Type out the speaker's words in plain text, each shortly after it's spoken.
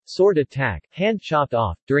Sword attack, hand chopped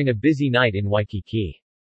off, during a busy night in Waikiki.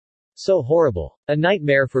 So horrible. A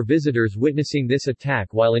nightmare for visitors witnessing this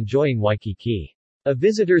attack while enjoying Waikiki. A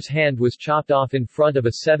visitor's hand was chopped off in front of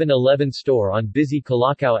a 7-Eleven store on busy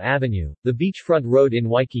Kalakaua Avenue, the beachfront road in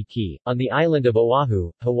Waikiki, on the island of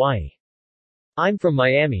Oahu, Hawaii. "I'm from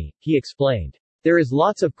Miami," he explained. "There is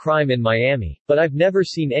lots of crime in Miami, but I've never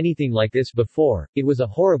seen anything like this before. It was a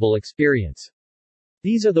horrible experience."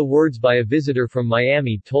 These are the words by a visitor from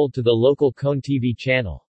Miami told to the local Cone TV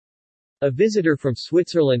channel. A visitor from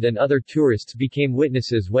Switzerland and other tourists became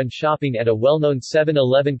witnesses when shopping at a well-known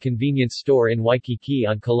 7-Eleven convenience store in Waikiki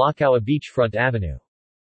on Kalakaua Beachfront Avenue.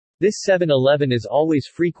 This 7-Eleven is always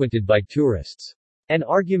frequented by tourists. An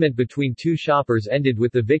argument between two shoppers ended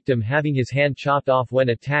with the victim having his hand chopped off when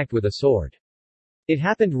attacked with a sword. It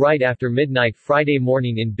happened right after midnight Friday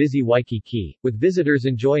morning in busy Waikiki, with visitors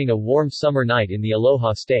enjoying a warm summer night in the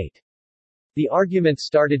Aloha State. The argument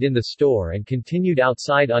started in the store and continued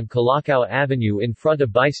outside on Kalakaua Avenue in front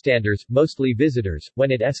of bystanders, mostly visitors,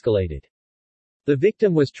 when it escalated. The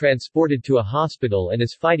victim was transported to a hospital and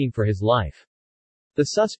is fighting for his life. The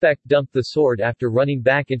suspect dumped the sword after running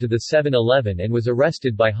back into the 7-Eleven and was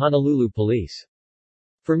arrested by Honolulu police.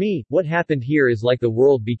 "For me, what happened here is like the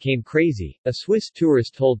world became crazy," a Swiss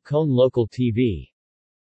tourist told Cone local TV.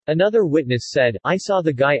 Another witness said, "I saw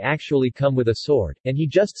the guy actually come with a sword, and he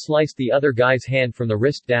just sliced the other guy's hand from the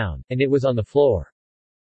wrist down, and it was on the floor."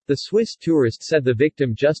 The Swiss tourist said the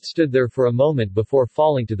victim just stood there for a moment before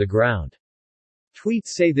falling to the ground. Tweets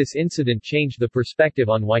say this incident changed the perspective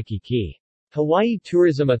on Waikiki. Hawaii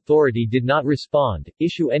Tourism Authority did not respond,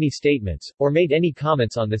 issue any statements, or made any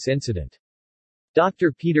comments on this incident.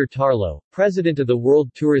 Dr. Peter Tarlow, president of the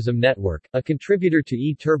World Tourism Network, a contributor to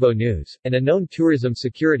E-Turbo News, and a known tourism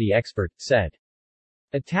security expert, said,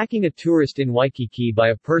 "Attacking a tourist in Waikiki by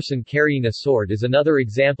a person carrying a sword is another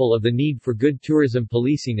example of the need for good tourism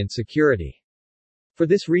policing and security. For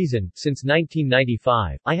this reason, since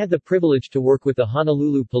 1995, I had the privilege to work with the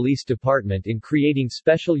Honolulu Police Department in creating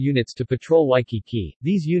special units to patrol Waikiki.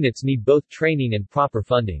 These units need both training and proper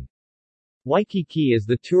funding." Waikiki is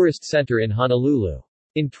the tourist center in Honolulu.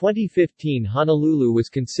 In 2015, Honolulu was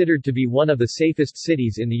considered to be one of the safest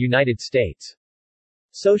cities in the United States.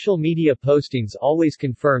 Social media postings always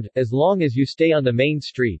confirmed, as long as you stay on the main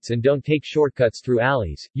streets and don't take shortcuts through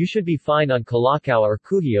alleys, you should be fine on Kalakaua or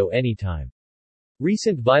Kuhio anytime.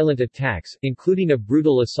 Recent violent attacks, including a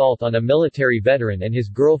brutal assault on a military veteran and his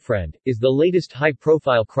girlfriend, is the latest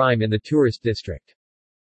high-profile crime in the tourist district.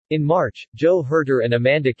 In March, Joe Herter and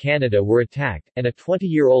Amanda Canada were attacked, and a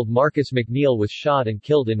 20-year-old Marcus McNeil was shot and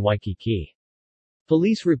killed in Waikiki.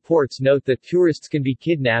 Police reports note that tourists can be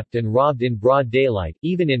kidnapped and robbed in broad daylight,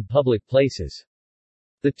 even in public places.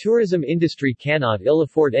 The tourism industry cannot ill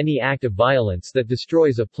afford any act of violence that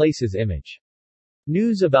destroys a place's image.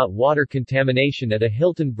 News about water contamination at a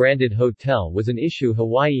Hilton-branded hotel was an issue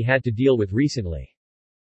Hawaii had to deal with recently.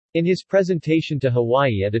 In his presentation to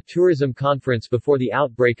Hawaii at a tourism conference before the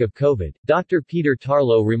outbreak of COVID, Dr. Peter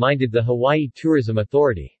Tarlow reminded the Hawaii Tourism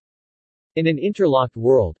Authority. In an interlocked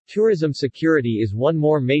world, tourism security is one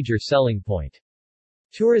more major selling point.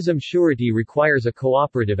 Tourism surety requires a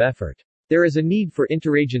cooperative effort. There is a need for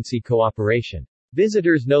interagency cooperation.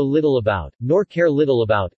 Visitors know little about, nor care little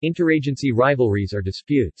about, interagency rivalries or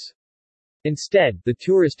disputes. Instead, the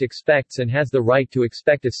tourist expects and has the right to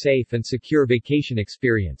expect a safe and secure vacation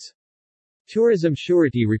experience. Tourism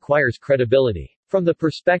surety requires credibility. From the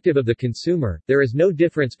perspective of the consumer, there is no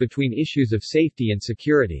difference between issues of safety and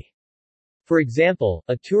security. For example,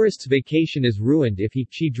 a tourist's vacation is ruined if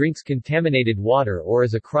she drinks contaminated water or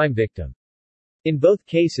is a crime victim. In both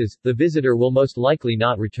cases, the visitor will most likely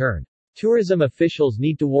not return. Tourism officials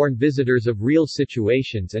need to warn visitors of real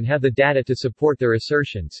situations and have the data to support their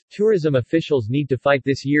assertions. Tourism officials need to fight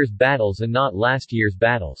this year's battles and not last year's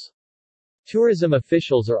battles. Tourism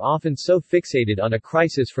officials are often so fixated on a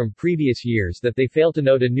crisis from previous years that they fail to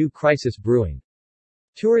note a new crisis brewing.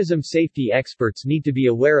 Tourism safety experts need to be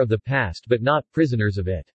aware of the past but not prisoners of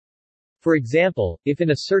it. For example, if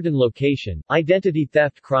in a certain location, identity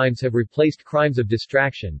theft crimes have replaced crimes of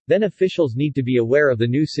distraction, then officials need to be aware of the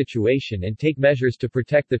new situation and take measures to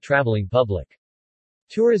protect the traveling public.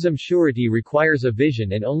 Tourism surety requires a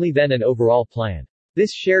vision and only then an overall plan.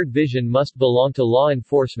 This shared vision must belong to law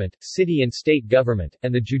enforcement, city and state government,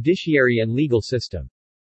 and the judiciary and legal system.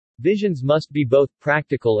 Visions must be both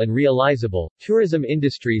practical and realizable. Tourism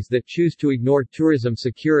industries that choose to ignore tourism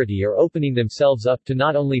security are opening themselves up to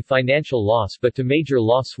not only financial loss but to major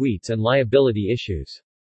lawsuits and liability issues.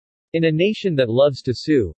 In a nation that loves to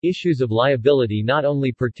sue, issues of liability not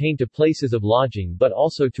only pertain to places of lodging but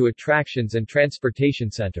also to attractions and transportation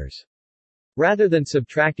centers. Rather than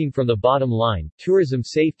subtracting from the bottom line, tourism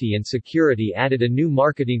safety and security added a new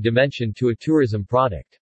marketing dimension to a tourism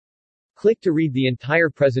product. Click to read the entire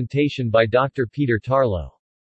presentation by Dr. Peter Tarlow.